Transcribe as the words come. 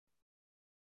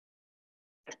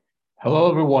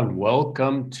Hello, everyone.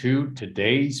 Welcome to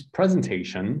today's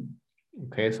presentation.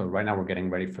 Okay, so right now we're getting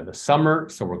ready for the summer.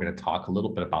 So we're going to talk a little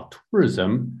bit about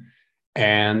tourism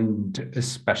and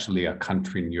especially a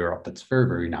country in Europe that's very,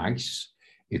 very nice.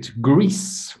 It's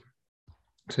Greece.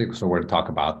 So we're going to talk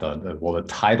about the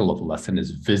title of the lesson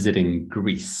is Visiting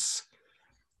Greece.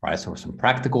 Right, so some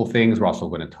practical things. We're also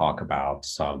going to talk about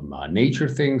some nature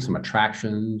things, some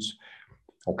attractions.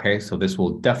 Okay, so this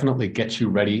will definitely get you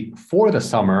ready for the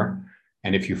summer.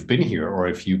 And if you've been here or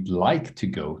if you'd like to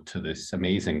go to this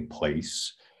amazing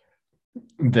place,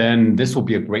 then this will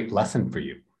be a great lesson for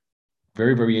you.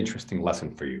 Very, very interesting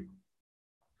lesson for you.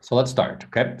 So let's start,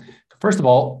 okay? First of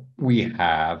all, we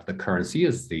have the currency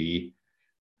is the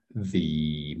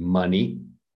money,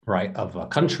 right, of a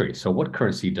country. So what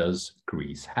currency does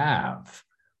Greece have?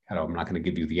 I'm not going to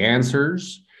give you the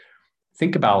answers.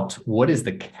 Think about what is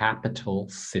the capital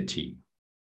city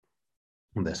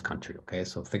in this country, okay?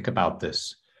 So think about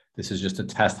this. This is just to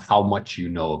test how much you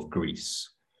know of Greece.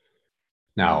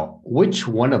 Now, which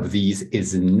one of these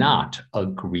is not a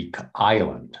Greek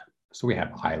island? So we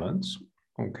have islands,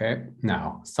 okay?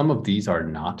 Now, some of these are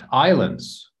not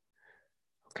islands,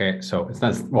 okay? So it's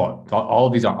not, well, all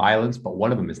of these are islands, but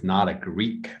one of them is not a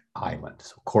Greek island.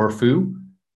 So Corfu,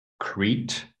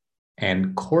 Crete,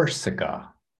 and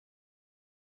Corsica.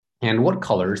 And what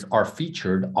colors are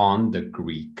featured on the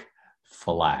Greek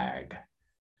flag?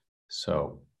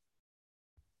 So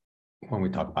when we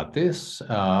talk about this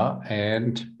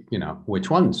and, which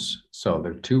ones? So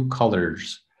there are two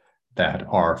colors that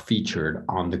are featured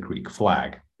on the Greek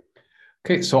flag.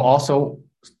 Okay, so also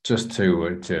just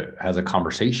to as a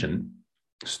conversation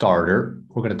starter,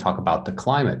 we're going to talk about the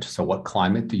climate. So what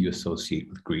climate do you associate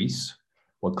with Greece?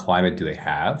 What climate do they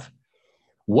have?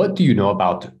 What do you know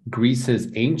about Greece's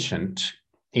ancient?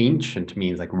 Ancient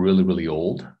means like really, really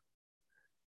old.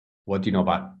 What do you know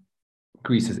about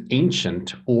Greece's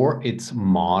ancient or its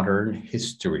modern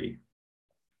history?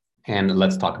 And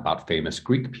let's talk about famous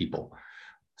Greek people.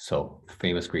 So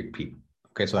famous Greek people.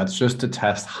 Okay, so that's just to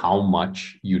test how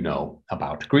much you know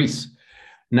about Greece.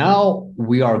 Now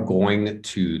we are going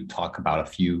to talk about a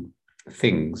few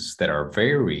things that are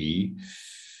very,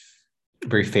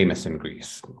 very famous in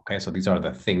Greece. Okay, so these are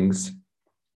the things,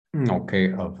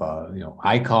 okay, of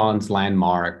icons,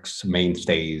 landmarks,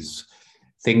 mainstays,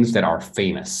 things that are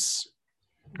famous.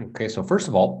 Okay, so first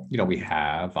of all, we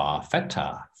have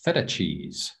feta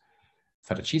cheese.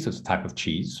 Feta cheese is a type of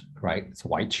cheese, right? It's a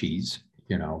white cheese,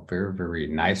 very, very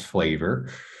nice flavor.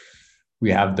 We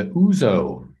have the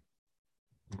ouzo.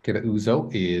 Okay, the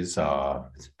ouzo is it's a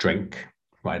drink,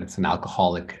 right? It's an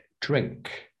alcoholic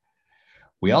drink.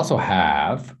 We also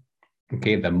have,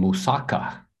 okay, the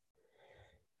moussaka.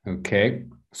 Okay,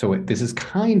 so this is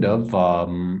kind of,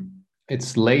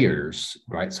 it's layers,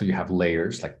 right? So you have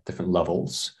layers, like different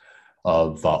levels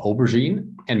of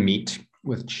aubergine and meat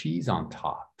with cheese on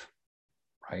top,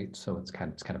 right? So it's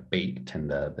kind of baked and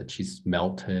the cheese is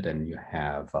melted, and you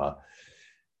have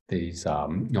these,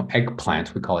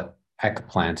 eggplant. We call it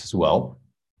eggplant as well.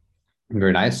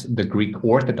 Very nice. The Greek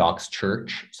Orthodox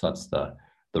Church. So that's the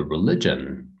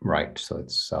religion, right? So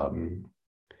it's, and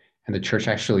the church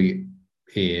actually,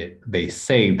 they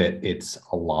say that it's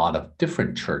a lot of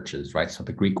different churches, right? So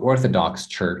the Greek Orthodox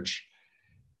Church,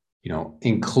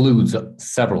 includes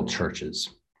several churches.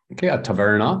 Okay, a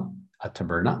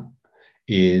taverna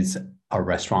is a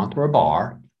restaurant or a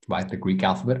bar, right? The Greek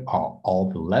alphabet are all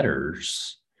the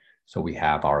letters. So we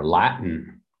have our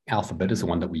Latin alphabet is the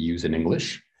one that we use in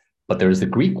English, but there's the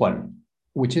Greek one,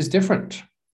 which is different.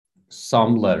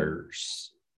 Some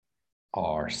letters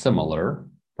are similar,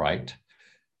 right?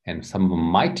 And some of them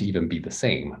might even be the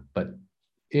same, but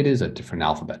it is a different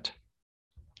alphabet.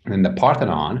 And in the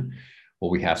Parthenon,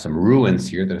 well, we have some ruins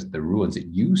here. There's the ruins. It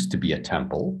used to be a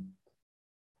temple.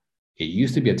 It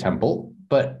used to be a temple,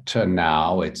 but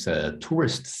now it's a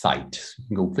tourist site. You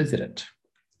can go visit it.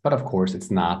 But of course, it's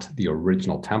not the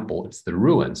original temple. It's the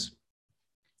ruins.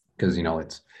 Because,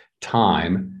 it's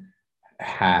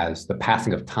the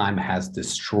passing of time has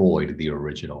destroyed the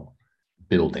original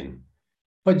building.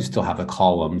 But you still have the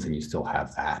columns and you still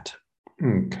have that.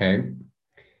 Okay.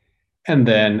 And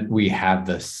then we have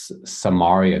the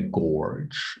Samaria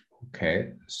Gorge.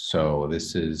 Okay. So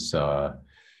this is, kind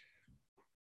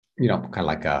of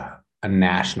like a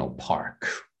national park,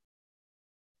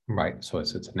 right? So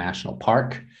it's a national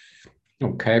park.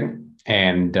 Okay.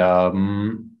 And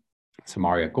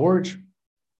Samaria Gorge.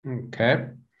 Okay.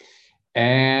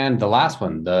 And the last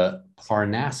one, the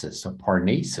Parnassus. So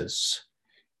Parnassus,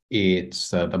 it's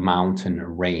the mountain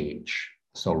range.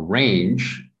 So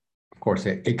range, of course,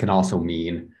 it can also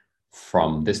mean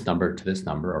from this number to this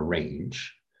number, a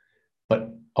range. But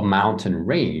a mountain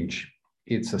range,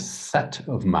 it's a set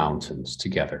of mountains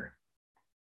together.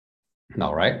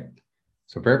 All right.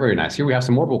 So very, very nice. Here we have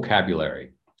some more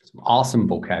vocabulary, some awesome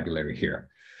vocabulary here.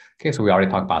 Okay, so we already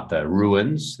talked about the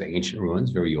ruins, the ancient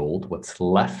ruins, very old, what's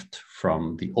left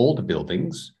from the old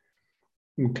buildings.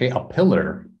 Okay, a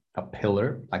pillar,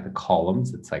 like the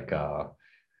columns, it's like a,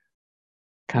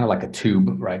 kind of like a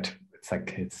tube, right? It's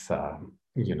like, it's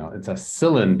a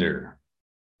cylinder,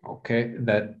 okay,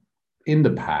 that in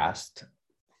the past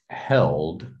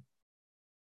held,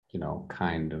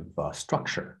 kind of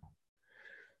structure.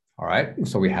 All right,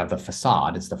 so we have the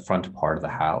facade, it's the front part of the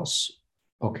house,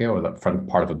 okay, or the front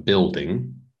part of a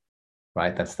building,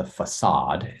 right? That's the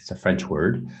facade, it's a French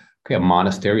word. Okay, a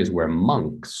monastery is where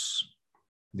monks,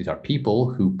 these are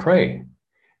people who pray.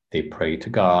 They pray to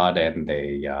God and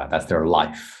that's their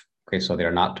life. Okay, so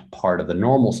they're not part of the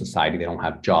normal society. They don't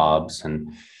have jobs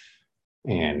and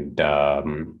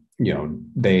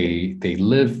they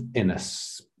live in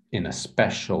a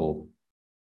special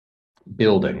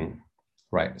building,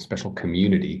 right? A special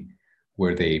community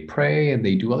where they pray and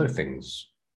they do other things,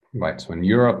 right? So in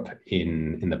Europe,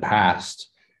 in the past,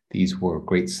 these were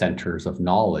great centers of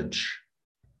knowledge.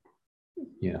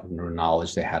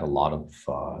 Knowledge. They had a lot of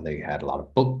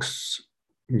books.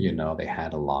 They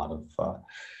had a lot of.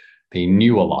 They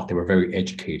knew a lot. They were very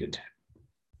educated.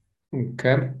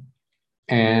 Okay,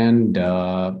 and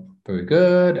very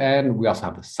good. And we also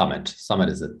have the summit. Summit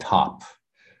is the top.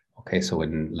 Okay, so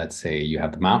let's say you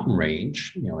have the mountain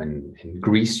range. In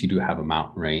Greece, you do have a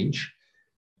mountain range,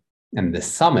 and the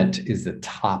summit is the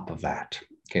top of that.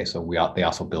 Okay, so they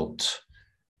also built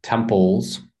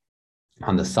temples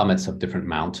on the summits of different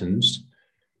mountains.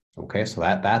 Okay, so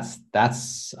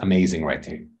that's amazing right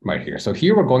here. So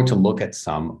here we're going to look at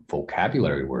some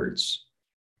vocabulary words.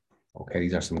 Okay,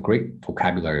 these are some great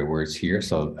vocabulary words here.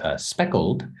 So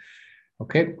speckled,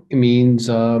 okay, it means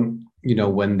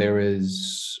when there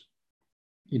is,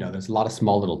 there's a lot of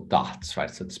small little dots, right?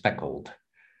 So it's speckled.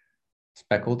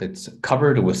 Speckled, it's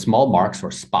covered with small marks or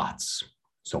spots.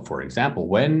 So for example,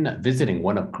 when visiting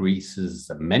one of Greece's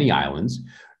many islands,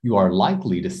 you are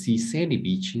likely to see sandy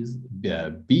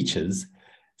beaches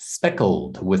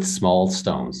speckled with small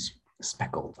stones.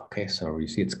 Speckled, okay? So you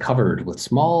see it's covered with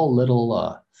small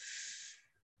little,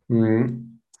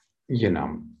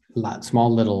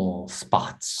 small little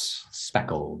spots,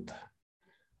 speckled.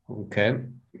 Okay,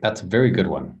 that's a very good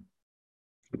one.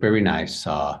 Very nice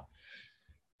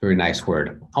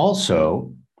word.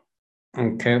 Also,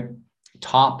 okay,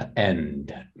 top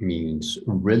end means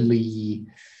really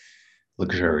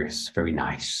luxurious, very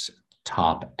nice,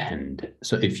 top end.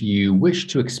 So if you wish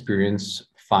to experience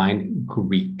fine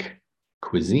Greek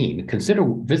cuisine, consider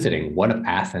visiting one of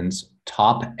Athens'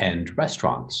 top end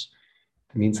restaurants.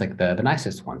 It means like the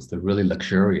nicest ones, the really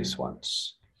luxurious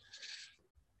ones.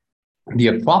 The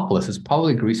Acropolis is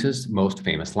probably Greece's most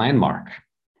famous landmark.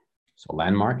 So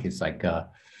landmark is like a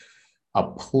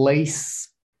place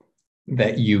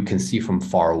that you can see from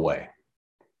far away.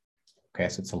 Okay,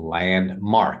 so it's a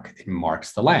landmark. It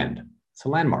marks the land. It's a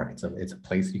landmark. It's a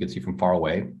place you can see from far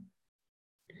away.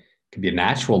 It can be a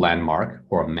natural landmark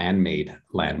or a man-made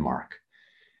landmark.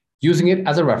 Using it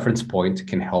as a reference point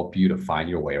can help you to find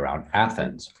your way around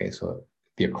Athens. Okay, so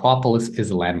the Acropolis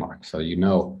is a landmark. So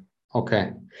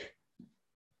okay,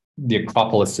 the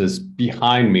Acropolis is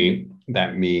behind me.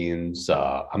 That means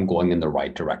I'm going in the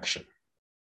right direction.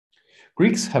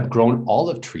 Greeks have grown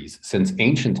olive trees since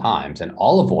ancient times, and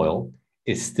olive oil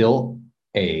is still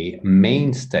a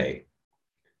mainstay.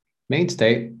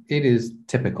 Mainstay, it is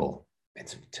typical.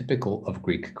 It's typical of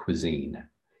Greek cuisine.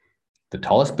 The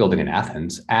tallest building in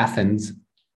Athens, Athens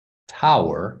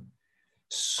Tower,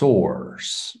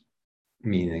 soars,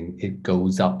 meaning it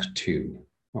goes up to,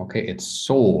 okay, it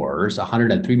soars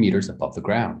 103 meters above the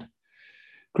ground.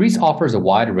 Greece offers a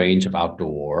wide range of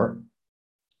outdoor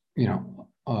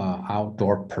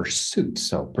pursuits.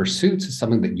 So pursuits is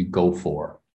something that you go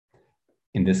for.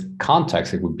 In this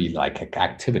context, it would be like an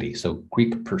activity. So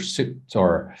Greek pursuits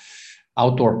or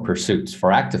outdoor pursuits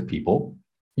for active people.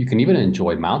 You can even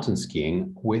enjoy mountain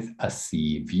skiing with a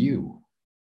sea view.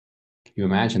 Can you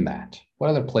imagine that? What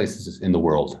other places in the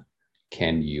world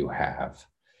can you have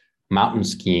mountain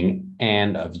skiing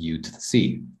and a view to the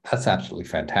sea? That's absolutely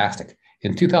fantastic.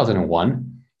 In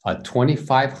 2001, a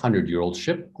 2,500-year-old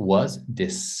ship was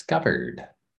discovered.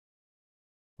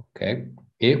 Okay,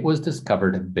 it was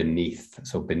discovered beneath.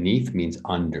 So beneath means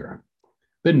under.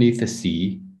 Beneath the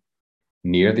sea,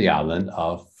 near the island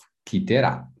of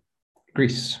Kythera,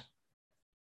 Greece.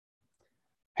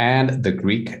 And the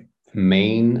Greek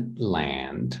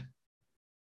mainland,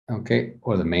 okay,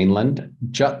 or the mainland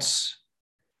juts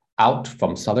out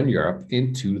from Southern Europe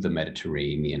into the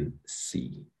Mediterranean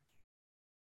Sea.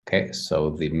 Okay,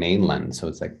 so the mainland, so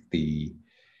it's like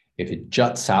if it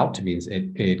juts out, it means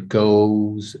it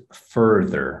goes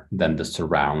further than the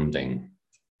surrounding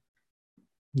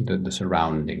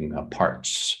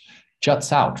parts,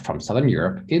 juts out from Southern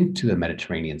Europe into the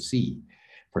Mediterranean Sea.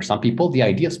 For some people, the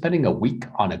idea of spending a week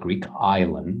on a Greek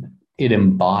island, it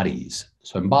embodies.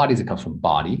 So embodies, it comes from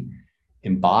body.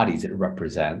 Embodies, it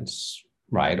represents,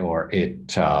 right? Or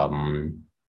it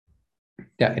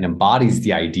embodies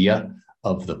the idea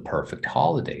of the perfect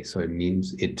holiday. So it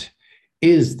means it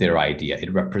is their idea.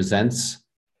 It represents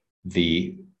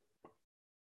the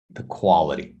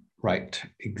quality, right?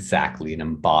 Exactly, it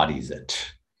embodies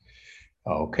it.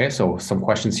 Okay, so some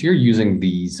questions here using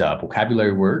these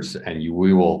vocabulary words, and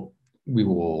we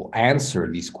will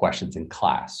answer these questions in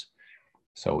class.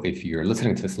 So if you're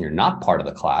listening to this and you're not part of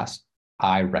the class,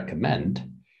 I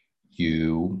recommend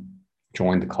you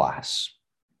join the class.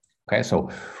 Okay, so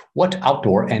what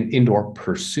outdoor and indoor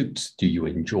pursuits do you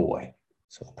enjoy?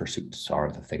 So the pursuits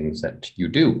are the things that you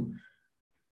do.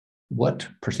 What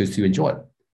pursuits do you enjoy?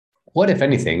 What, if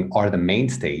anything, are the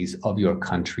mainstays of your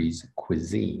country's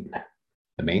cuisine?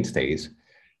 The mainstays,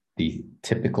 the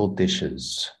typical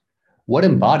dishes. What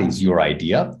embodies your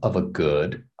idea of a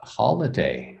good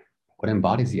holiday? What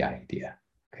embodies the idea?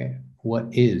 Okay,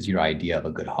 what is your idea of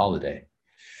a good holiday?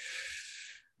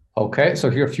 Okay, so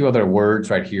here are a few other words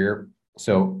right here.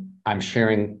 So I'm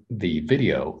sharing the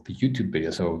video, the YouTube video.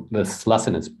 So this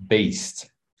lesson is based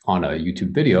on a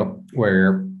YouTube video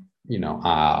where,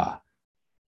 where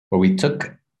we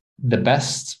took the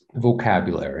best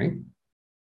vocabulary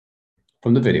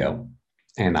from the video,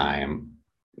 and I am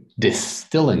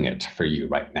distilling it for you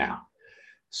right now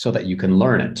so that you can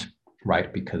learn it,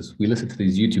 right? Because we listen to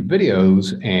these YouTube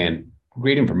videos and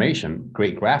great information,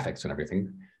 great graphics and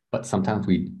everything, but sometimes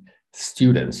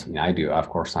students, I do, of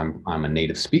course, I'm a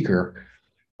native speaker.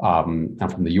 I'm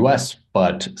from the US,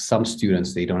 but some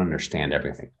students, they don't understand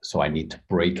everything. So I need to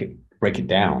break it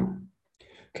down.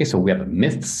 Okay, so we have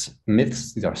myths.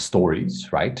 Myths, these are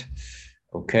stories, right?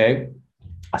 Okay,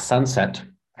 a sunset,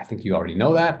 I think you already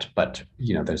know that, but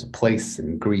there's a place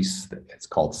in Greece it's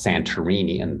called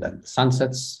Santorini, and the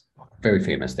sunsets very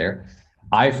famous there.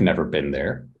 I've never been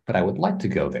there, but I would like to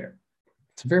go there.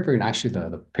 It's very, very nice. Actually,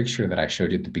 the picture that I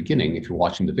showed you at the beginning, if you're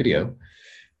watching the video,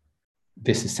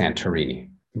 this is Santorini,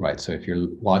 right? So if you're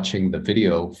watching the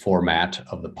video format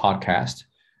of the podcast,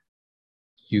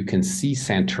 you can see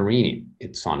Santorini.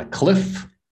 It's on a cliff,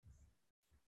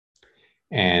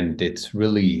 and it's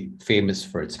really famous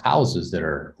for its houses that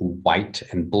are white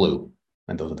and blue,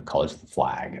 and those are the colors of the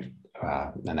flag.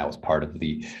 And that was part of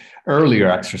the earlier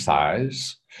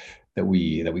exercise that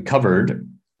we covered.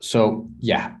 So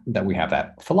yeah, that we have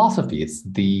that. Philosophy, it's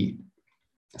the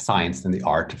science and the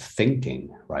art of thinking,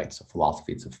 right? So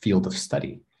philosophy, it's a field of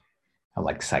study. I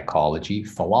like psychology,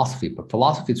 philosophy, but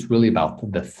philosophy is really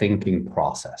about the thinking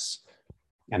process.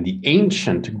 And the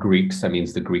ancient Greeks, that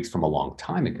means the Greeks from a long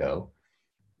time ago,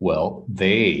 well,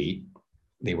 they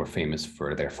were famous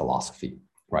for their philosophy,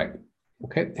 right?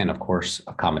 Okay, and of course,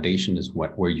 accommodation is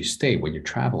where you stay when you're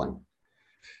traveling.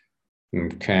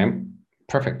 Okay,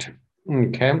 perfect.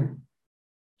 Okay,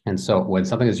 and so when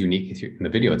something is unique, in the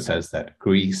video, it says that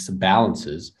Greece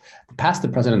balances the past, the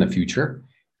present, and the future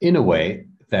in a way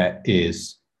that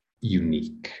is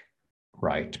unique,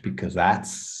 right? Because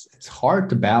it's hard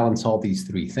to balance all these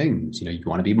three things. You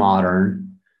want to be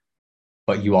modern,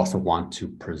 but you also want to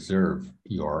preserve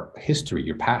your history,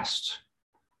 your past.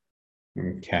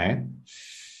 Okay,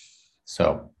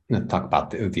 so let's talk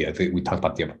about we talked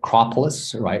about the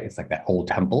Acropolis, right? It's like that old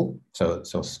temple. So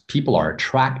people are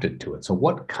attracted to it. So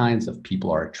what kinds of people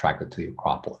are attracted to the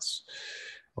Acropolis?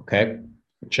 Okay,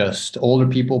 just older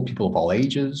people of all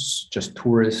ages, just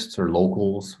tourists or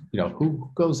locals. Who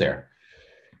goes there?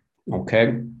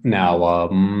 Okay, now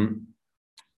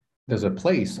there's a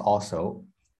place also,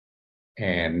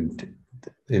 and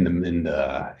in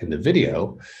the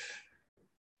video,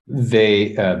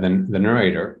 the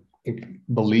narrator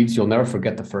believes you'll never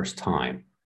forget the first time.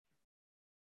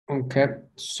 Okay,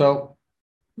 so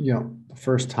the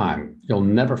first time, you'll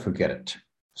never forget it.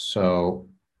 So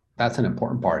that's an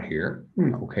important part here.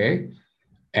 Okay,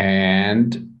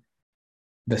 and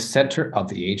the center of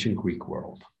the ancient Greek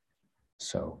world.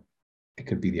 So it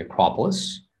could be the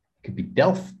Acropolis, it could be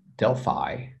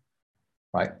Delphi,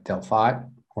 right? Delphi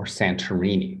or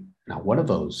Santorini. Now, one of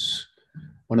those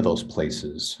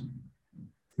places,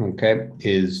 okay,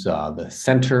 is the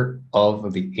center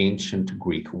of the ancient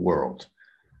Greek world.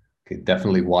 Okay,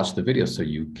 definitely watch the video so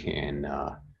you can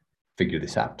figure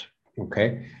this out.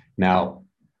 Okay, now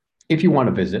if you want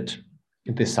to visit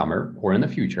this summer or in the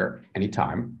future,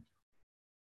 anytime,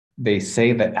 they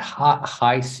say that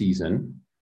high season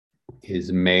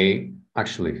is May,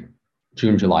 actually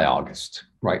June, July, August,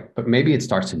 right? But maybe it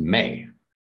starts in May.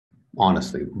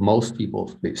 Honestly, most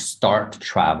people, they start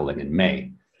traveling in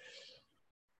May,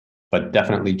 but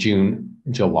definitely June,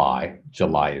 July.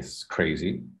 July is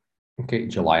crazy. Okay,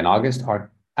 July and August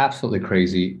are absolutely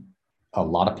crazy. A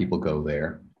lot of people go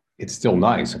there. It's still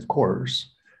nice, of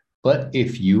course, but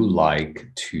if you like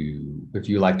to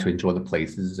enjoy the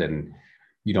places and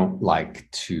you don't like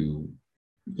to,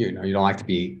 you don't like to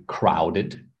be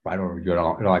crowded, right? Or you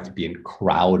don't like to be in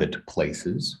crowded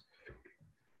places,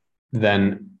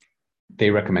 then they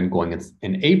recommend going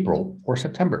in April or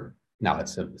September. Now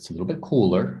it's a little bit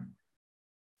cooler,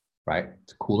 right?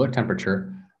 It's cooler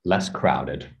temperature, less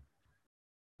crowded,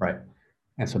 right?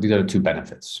 And so these are the two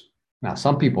benefits. Now,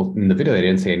 some people in the video, they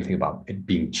didn't say anything about it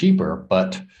being cheaper,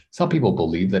 but some people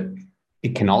believe that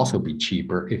it can also be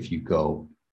cheaper if you go,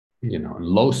 in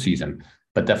low season,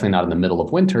 but definitely not in the middle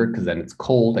of winter, because then it's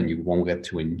cold and you won't get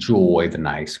to enjoy the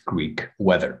nice Greek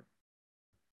weather.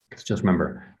 Just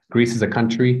remember, Greece is a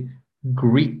country,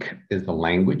 Greek is the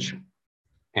language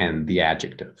and the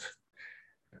adjective.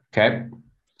 Okay,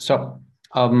 so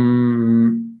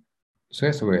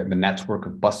so we're the network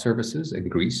of bus services in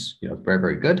Greece, very,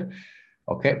 very good.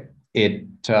 Okay, it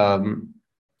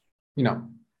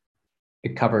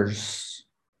it covers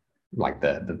like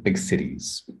the big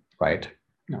cities, right?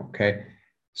 Okay,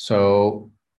 so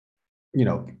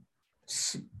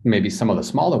maybe some of the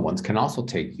smaller ones can also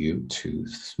take you to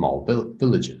small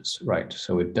villages, right?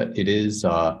 So it is,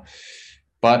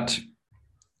 but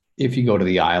if you go to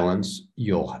the islands,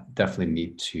 you'll definitely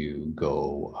need to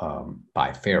go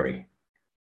by ferry.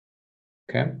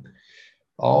 Okay.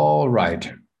 All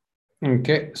right.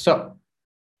 Okay. So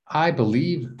I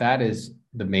believe that is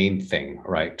the main thing,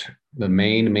 right? The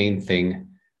main thing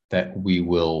that we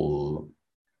will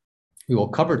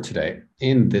cover today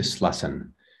in this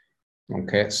lesson.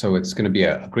 Okay. So it's going to be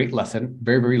a great lesson,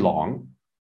 very, very long.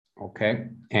 Okay.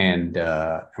 And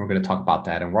we're going to talk about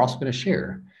that. And we're also going to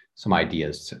share some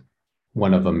ideas.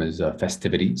 One of them is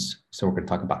festivities. So we're going to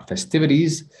talk about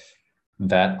festivities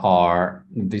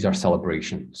these are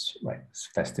celebrations, right?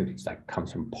 Festivities that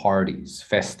comes from parties,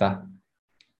 fiesta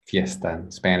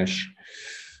in Spanish.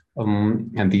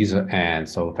 And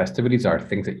so festivities are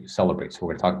things that you celebrate. So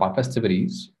we're going to talk about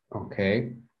festivities,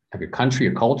 okay? Of your country,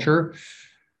 your culture.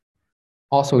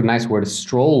 Also, a nice word is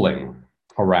strolling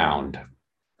around.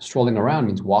 Strolling around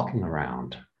means walking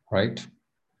around, right?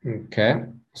 Okay.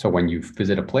 So when you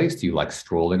visit a place, do you like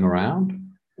strolling around,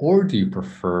 or do you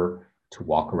prefer to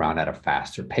walk around at a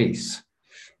faster pace?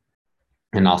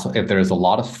 And also, if there's a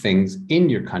lot of things in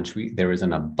your country, there is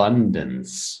an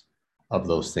abundance of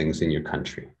those things in your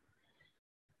country.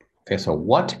 Okay, so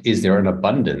what is there an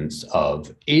abundance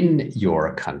of in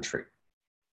your country?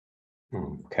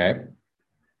 Okay,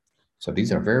 so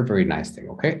these are very, very nice things.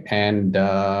 Okay, and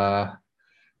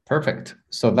perfect.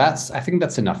 So I think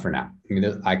that's enough for now. I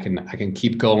mean, I can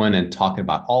keep going and talking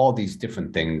about all these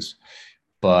different things,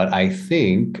 but I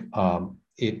think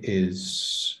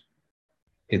it's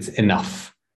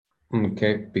enough.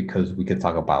 Okay, because we could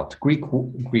talk about Greek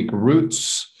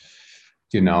roots,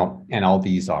 and all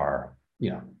these are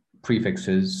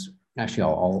prefixes. Actually,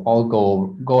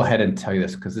 I'll go ahead and tell you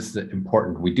this because this is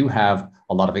important. We do have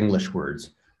a lot of English words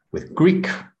with Greek.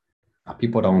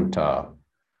 People don't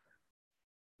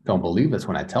believe this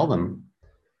when I tell them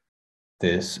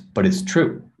this, but it's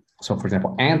true. So, for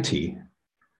example, anti,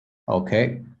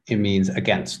 okay, it means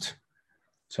against.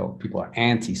 So people are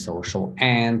anti-social,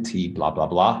 anti blah, blah,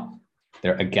 blah.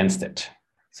 They're against it.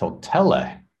 So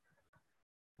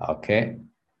okay,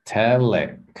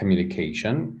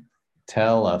 telecommunication,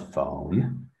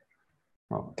 telephone.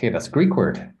 Okay, that's a Greek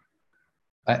word.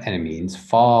 And it means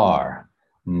far.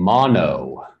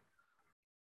 Mono,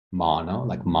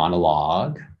 like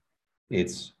monologue.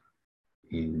 It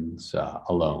means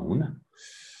alone.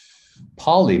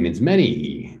 Poly means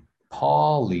many.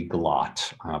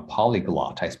 Polyglot.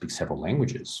 I speak several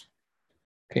languages.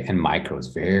 Okay, and micro is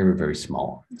very, very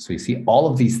small. So you see, all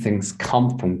of these things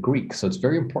come from Greek. So it's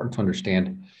very important to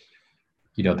understand,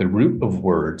 the root of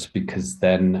words, because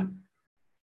then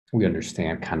we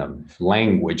understand kind of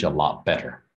language a lot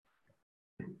better.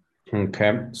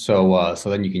 Okay, so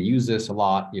then you can use this a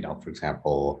lot. For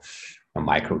example, a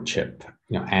microchip.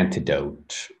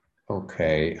 Antidote.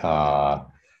 Okay.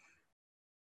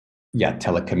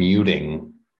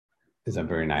 Telecommuting is a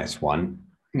very nice one.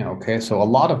 Okay, so a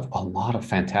lot of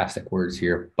fantastic words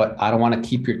here, but I don't want to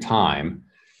keep your time.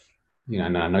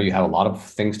 And I know you have a lot of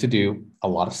things to do, a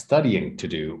lot of studying to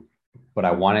do. but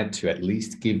I wanted to at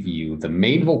least give you the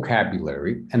main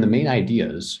vocabulary and the main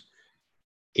ideas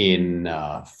in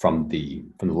from the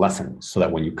lesson, so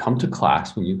that when you come to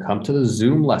class, when you come to the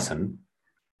Zoom lesson,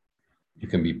 you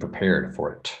can be prepared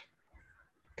for it.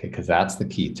 Okay, because that's the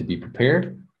key, to be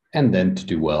prepared and then to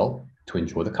do well, to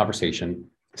enjoy the conversation,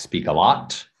 speak a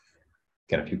lot,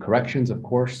 get a few corrections, of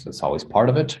course, that's always part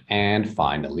of it. And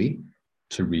finally,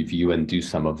 to review and do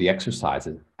some of the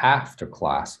exercises after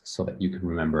class so that you can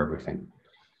remember everything.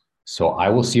 So I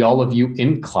will see all of you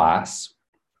in class.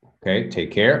 Okay,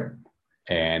 take care.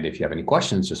 And if you have any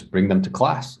questions, just bring them to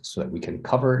class so that we can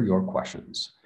cover your questions.